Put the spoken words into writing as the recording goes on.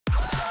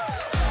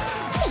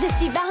Je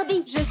suis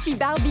Barbie. Je suis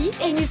Barbie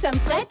et nous sommes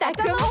prêtes à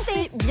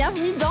commencer.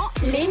 Bienvenue dans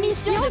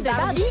l'émission de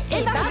Barbie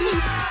et Barbie.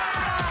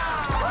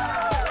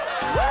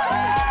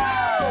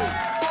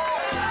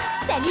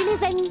 Salut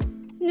les amis.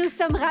 Nous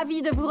sommes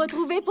ravis de vous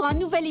retrouver pour un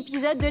nouvel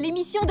épisode de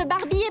l'émission de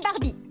Barbie et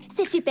Barbie.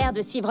 C'est super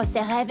de suivre ses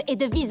rêves et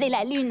de viser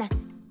la lune.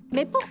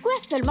 Mais pourquoi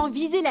seulement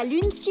viser la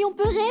lune si on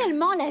peut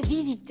réellement la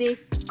visiter?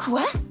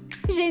 Quoi?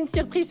 J'ai une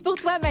surprise pour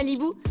toi,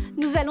 Malibu.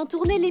 Nous allons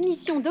tourner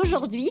l'émission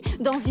d'aujourd'hui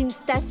dans une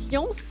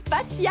station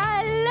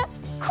spatiale.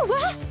 Quoi?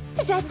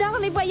 J'adore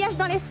les voyages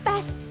dans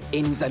l'espace.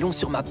 Et nous allons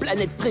sur ma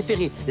planète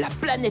préférée, la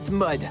planète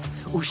Mode,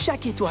 où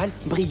chaque étoile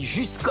brille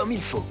juste comme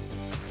il faut.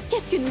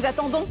 Qu'est-ce que nous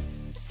attendons?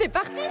 C'est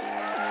parti!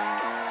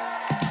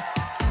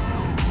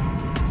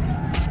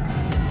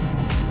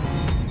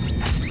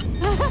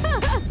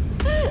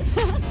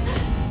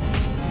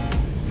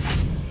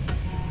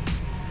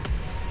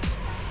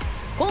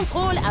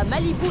 Contrôle à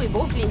Malibu et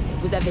Brooklyn.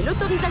 Vous avez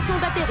l'autorisation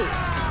d'atterrir.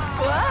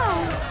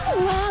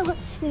 Waouh!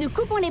 Nous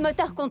coupons les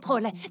moteurs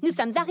contrôle. Nous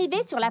sommes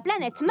arrivés sur la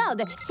planète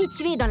Mode,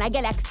 située dans la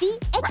galaxie.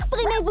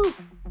 Exprimez-vous!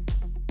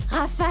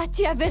 Rafa,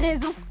 tu avais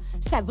raison.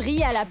 Ça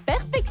brille à la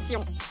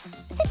perfection.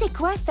 C'était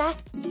quoi ça?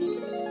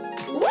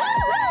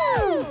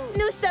 Wouhou!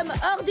 Nous sommes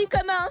hors du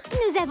commun.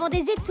 Nous avons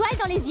des étoiles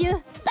dans les yeux.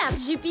 Par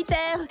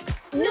Jupiter.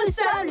 Nous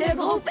sommes le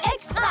groupe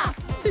Extra.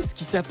 C'est ce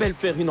qui s'appelle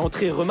faire une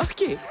entrée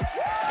remarquée.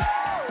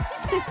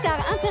 Ces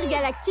stars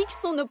intergalactiques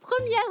sont nos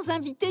premières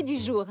invitées du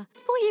jour.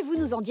 Pourriez-vous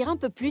nous en dire un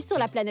peu plus sur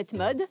la planète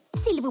Mode?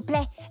 S'il vous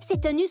plaît, ces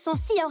tenues sont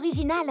si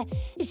originales.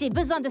 J'ai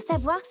besoin de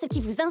savoir ce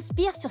qui vous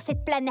inspire sur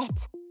cette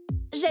planète.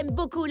 J'aime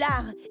beaucoup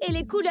l'art et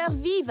les couleurs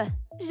vives.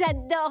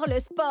 J'adore le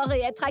sport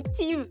et être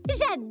active.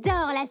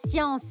 J'adore la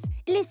science.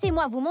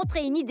 Laissez-moi vous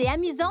montrer une idée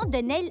amusante de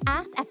nail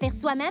art à faire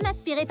soi-même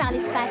inspirée par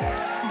l'espace.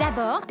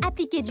 D'abord,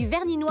 appliquez du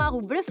vernis noir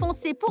ou bleu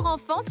foncé pour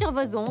enfants sur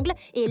vos ongles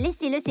et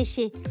laissez-le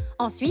sécher.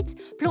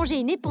 Ensuite, plongez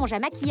une éponge à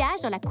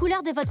maquillage dans la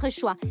couleur de votre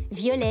choix.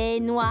 Violet,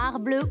 noir,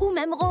 bleu ou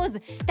même rose.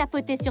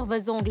 Tapotez sur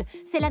vos ongles.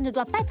 Cela ne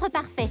doit pas être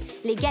parfait.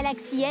 Les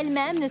galaxies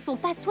elles-mêmes ne sont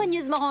pas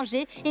soigneusement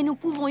rangées et nous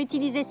pouvons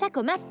utiliser ça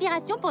comme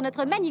inspiration pour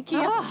notre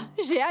manucure. Oh,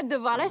 j'ai hâte de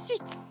voir la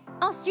suite.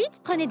 Ensuite,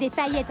 prenez des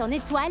paillettes en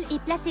étoiles et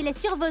placez-les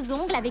sur vos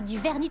ongles avec du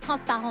vernis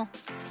transparent.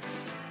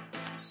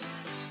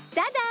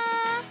 Tada!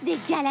 Des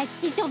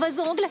galaxies sur vos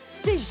ongles!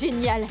 C'est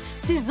génial!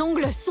 Ces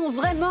ongles sont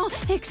vraiment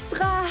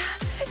extraterrestres!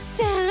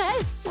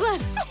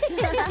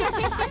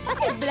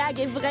 Cette blague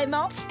est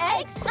vraiment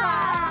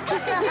extra!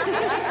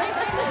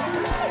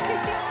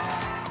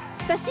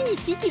 Ça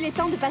signifie qu'il est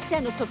temps de passer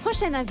à notre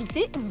prochaine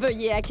invitée.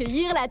 Veuillez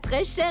accueillir la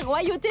très chère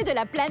royauté de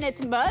la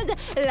planète Mode,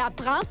 la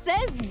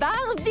princesse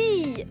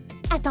Barbie!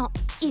 Attends,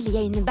 il y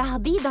a une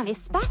Barbie dans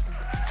l'espace?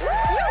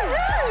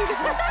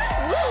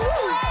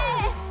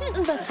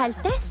 Votre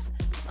Altesse?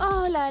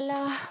 Oh là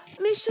là!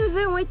 Mes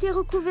cheveux ont été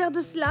recouverts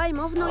de slime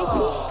en venant ici.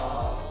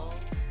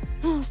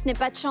 Oh, ce n'est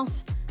pas de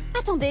chance.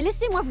 Attendez,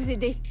 laissez-moi vous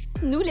aider.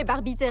 Nous, les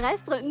Barbies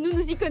terrestres, nous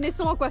nous y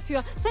connaissons en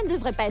coiffure. Ça ne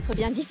devrait pas être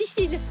bien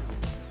difficile.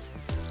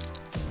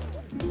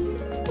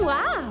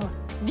 Waouh!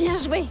 Bien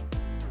joué!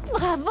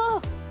 Bravo!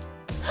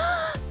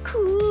 Oh,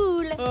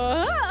 cool!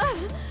 Oh,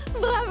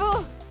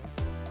 bravo!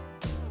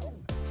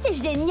 C'est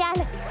génial!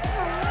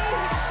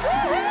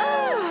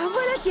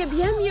 Voilà qui est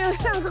bien mieux.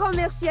 Un grand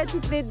merci à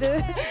toutes les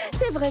deux.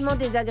 C'est vraiment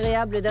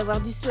désagréable d'avoir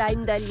du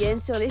slime d'alien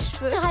sur les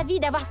cheveux. Ravie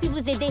d'avoir pu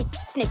vous aider.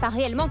 Ce n'est pas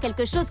réellement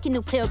quelque chose qui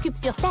nous préoccupe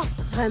sur Terre.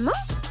 Vraiment?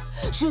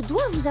 Je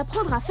dois vous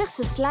apprendre à faire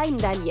ce slime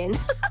d'alien.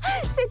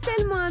 C'est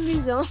tellement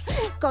amusant.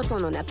 Quand on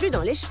n'en a plus dans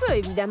les cheveux,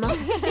 évidemment.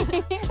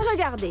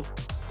 Regardez.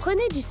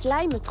 Prenez du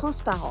slime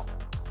transparent.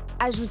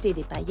 Ajoutez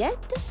des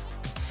paillettes.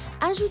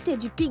 Ajoutez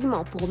du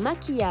pigment pour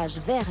maquillage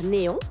vert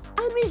néon.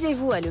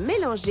 Amusez-vous à le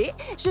mélanger.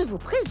 Je vous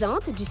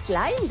présente du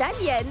slime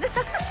d'alien.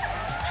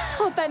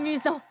 Trop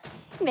amusant.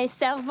 Mes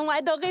sœurs vont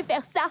adorer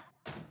faire ça.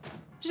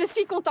 Je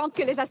suis contente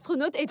que les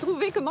astronautes aient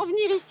trouvé comment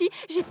venir ici.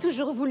 J'ai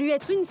toujours voulu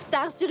être une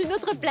star sur une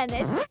autre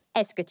planète.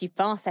 Est-ce que tu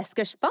penses à ce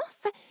que je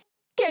pense?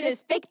 Que le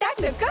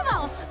spectacle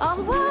commence! Au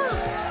revoir!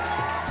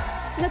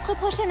 Notre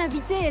prochaine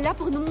invitée est là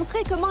pour nous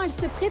montrer comment elle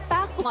se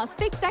prépare pour un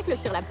spectacle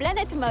sur la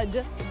planète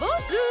Mode.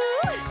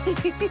 Bonjour!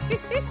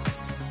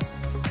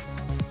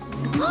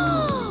 Oh!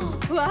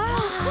 Wow!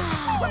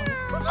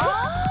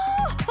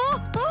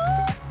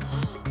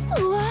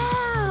 Wow!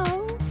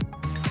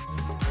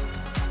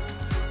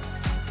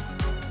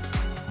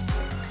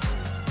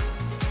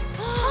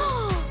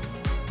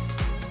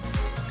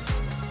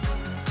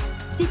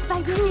 Des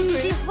paillettes et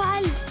des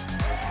étoiles!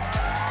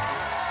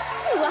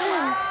 Wow!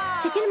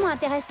 C'est tellement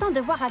intéressant de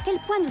voir à quel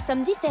point nous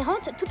sommes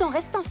différentes tout en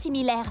restant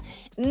similaires,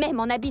 même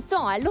en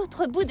habitant à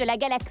l'autre bout de la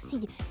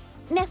galaxie.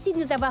 Merci de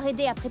nous avoir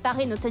aidés à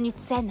préparer nos tenues de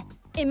scène.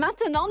 Et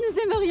maintenant, nous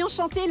aimerions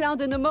chanter l'un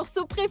de nos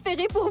morceaux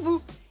préférés pour vous.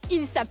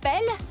 Il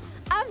s'appelle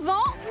 «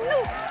 Avant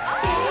nous ».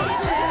 Et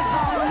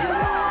devant nous,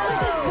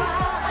 je vois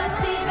un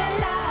si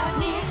bel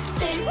avenir.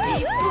 C'est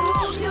si fou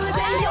que nous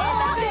ayons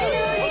pu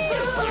nous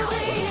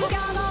découvrir.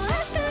 Gardons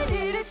l'âge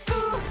tenu le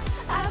coup.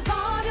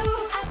 Avant nous,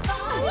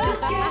 tout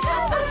ce que je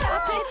veux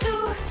après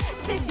tout.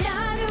 C'est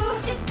bien nous,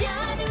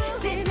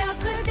 c'est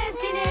notre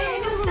destinée.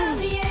 Nous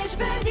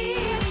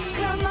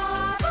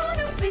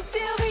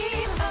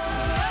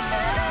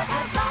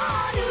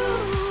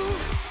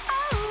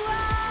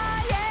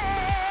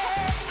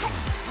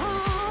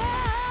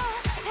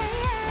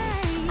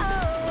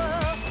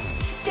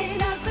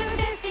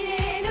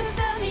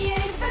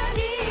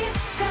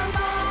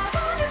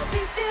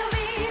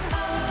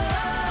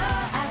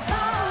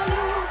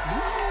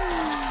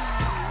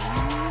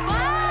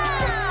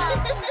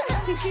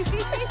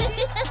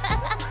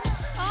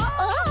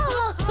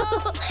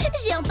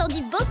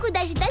entendu beaucoup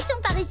d'agitation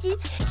par ici.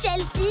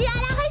 Chelsea, à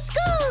la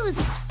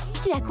rescousse!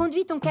 Tu as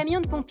conduit ton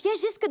camion de pompiers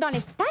jusque dans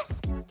l'espace?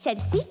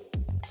 Chelsea?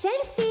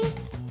 Chelsea?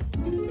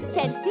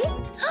 Chelsea?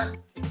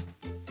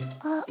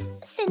 Oh,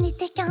 ce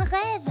n'était qu'un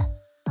rêve.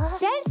 Oh.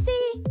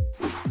 Chelsea?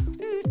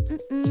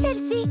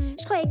 Chelsea,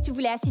 je croyais que tu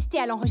voulais assister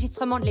à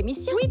l'enregistrement de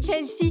l'émission. Oui,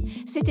 Chelsea,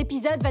 cet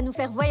épisode va nous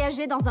faire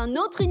voyager dans un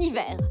autre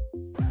univers.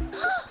 Oh,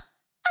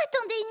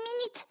 attendez une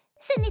minute,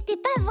 ce n'était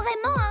pas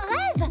vraiment un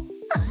rêve.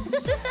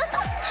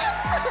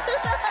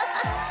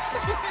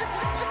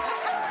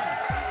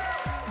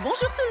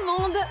 Bonjour tout le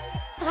monde!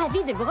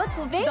 Ravie de vous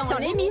retrouver dans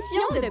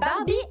l'émission de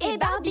Barbie et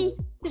Barbie.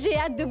 J'ai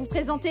hâte de vous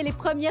présenter les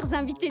premières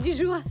invitées du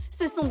jour.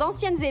 Ce sont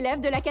d'anciennes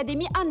élèves de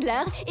l'académie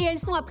Handler et elles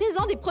sont à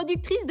présent des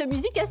productrices de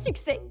musique à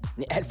succès.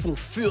 Elles font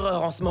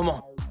fureur en ce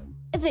moment.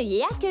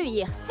 Veuillez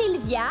accueillir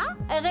Sylvia,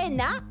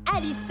 Rena,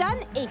 Alison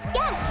et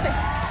Kat.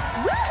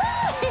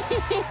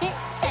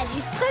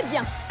 Salut. Très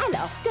bien.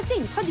 Alors, que fait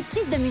une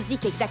productrice de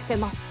musique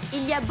exactement?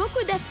 Il y a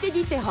beaucoup d'aspects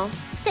différents.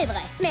 C'est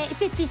vrai. Mais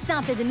c'est plus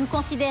simple de nous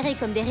considérer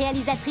comme des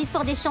réalisatrices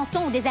pour des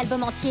chansons ou des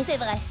albums entiers. C'est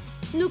vrai.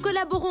 Nous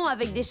collaborons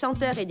avec des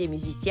chanteurs et des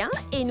musiciens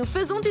et nous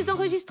faisons des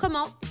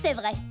enregistrements. C'est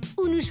vrai.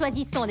 Ou nous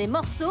choisissons des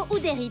morceaux ou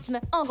des rythmes.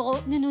 En gros,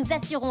 nous nous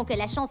assurons que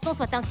la chanson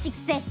soit un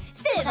succès.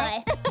 C'est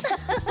vrai.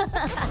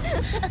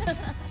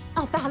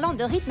 En parlant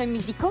de rythmes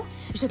musicaux,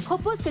 je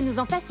propose que nous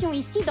en fassions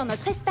ici dans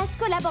notre espace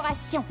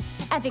collaboration,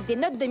 avec des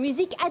notes de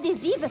musique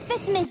adhésives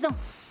faites maison.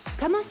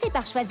 Commencez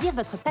par choisir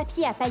votre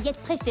papier à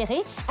paillettes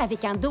préféré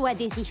avec un dos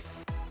adhésif.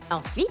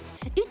 Ensuite,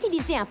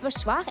 utilisez un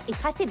pochoir et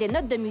tracez des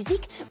notes de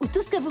musique ou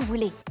tout ce que vous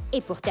voulez. Et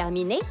pour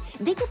terminer,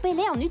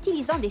 découpez-les en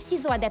utilisant des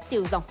ciseaux adaptés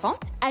aux enfants,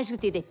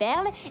 ajoutez des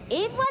perles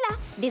et voilà,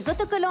 des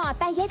autocollants à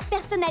paillettes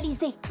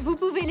personnalisés. Vous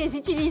pouvez les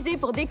utiliser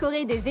pour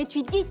décorer des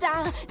étuis de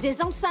guitare,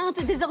 des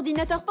enceintes, des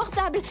ordinateurs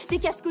portables, des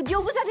casques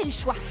audio, vous avez le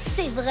choix.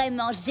 C'est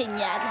vraiment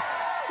génial.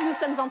 Nous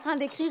sommes en train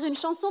d'écrire une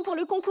chanson pour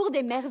le concours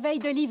des merveilles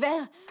de l'hiver.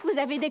 Vous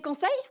avez des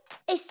conseils?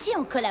 Et si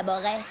on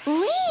collaborait?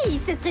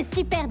 Oui, ce serait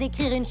super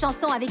d'écrire une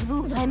chanson avec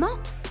vous. Vraiment?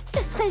 Ce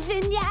serait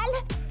génial!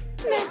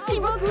 Merci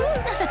beaucoup!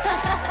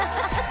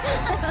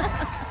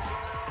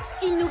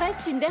 Il nous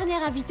reste une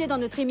dernière invitée dans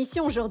notre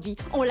émission aujourd'hui.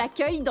 On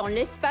l'accueille dans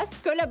l'espace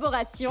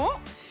collaboration.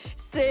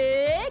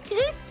 C'est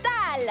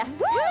Cristal!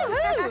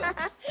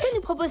 Que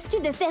nous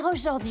proposes-tu de faire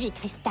aujourd'hui,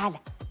 Cristal?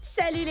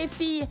 Salut les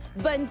filles,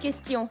 bonne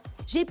question.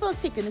 J'ai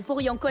pensé que nous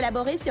pourrions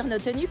collaborer sur nos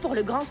tenues pour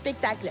le grand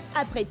spectacle.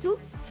 Après tout,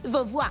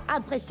 vos voix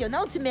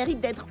impressionnantes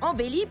méritent d'être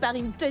embellies par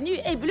une tenue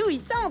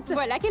éblouissante.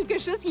 Voilà quelque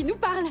chose qui nous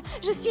parle.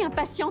 Je suis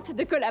impatiente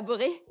de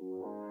collaborer.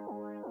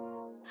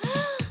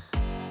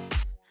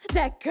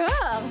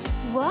 D'accord.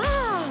 Waouh!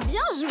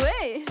 Bien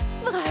joué.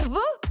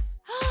 Bravo.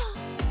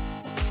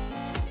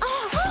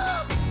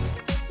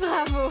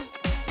 Bravo.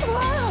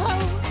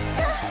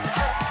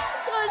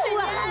 Trop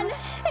génial.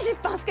 Je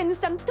pense que nous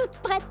sommes toutes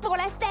prêtes pour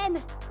la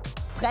scène.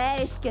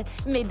 Presque.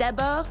 Mais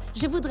d'abord,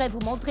 je voudrais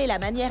vous montrer la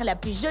manière la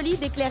plus jolie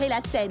d'éclairer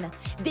la scène.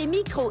 Des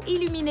micros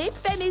illuminés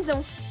faits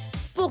maison.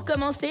 Pour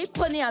commencer,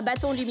 prenez un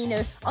bâton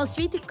lumineux.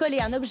 Ensuite,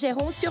 collez un objet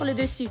rond sur le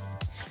dessus.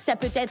 Ça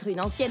peut être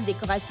une ancienne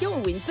décoration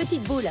ou une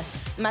petite boule.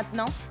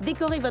 Maintenant,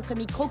 décorez votre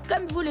micro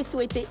comme vous le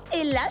souhaitez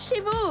et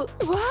lâchez-vous.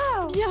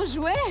 Waouh! Bien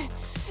joué.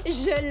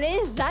 Je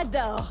les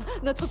adore.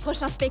 Notre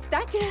prochain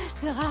spectacle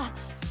sera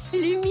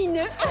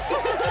lumineux.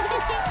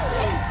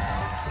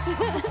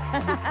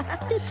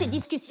 Toutes ces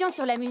discussions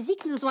sur la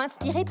musique nous ont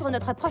inspirés pour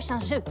notre prochain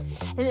jeu.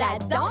 La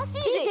danse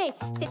figée.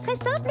 C'est très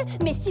simple,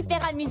 mais super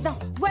amusant.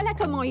 Voilà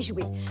comment y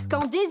jouer.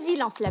 Quand Daisy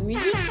lance la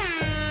musique,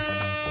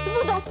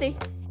 vous dansez.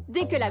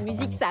 Dès que la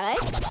musique s'arrête,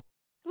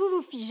 vous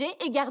vous figez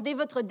et gardez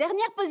votre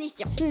dernière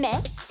position. Mais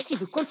si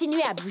vous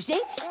continuez à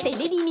bouger, c'est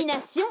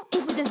l'élimination et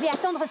vous devez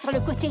attendre sur le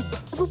côté.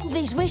 Vous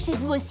pouvez jouer chez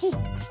vous aussi.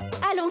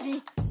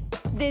 Allons-y.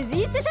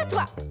 Daisy, c'est à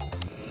toi.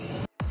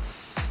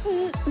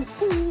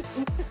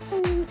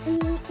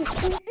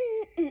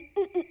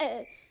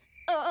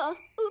 Oh,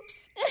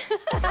 oups.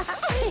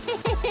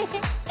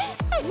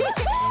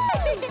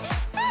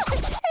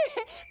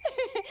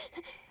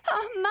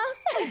 Oh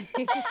mince!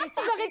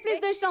 J'aurai plus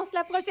de chance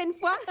la prochaine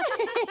fois.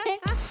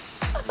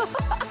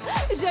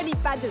 Joli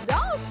pas de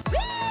danse.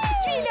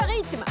 Suis le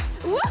rythme.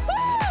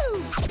 Wouhou!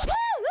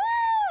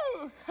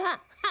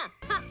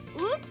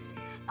 Oups!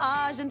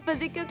 Ah, je ne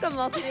faisais que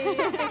commencer.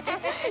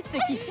 Ce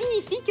qui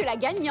signifie que la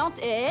gagnante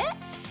est...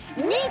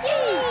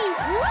 Nikki!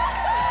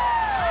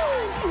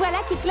 Voilà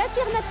qui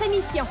clôture notre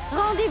émission.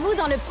 Rendez-vous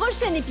dans le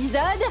prochain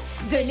épisode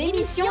de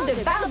l'émission de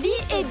Barbie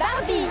et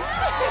Barbie.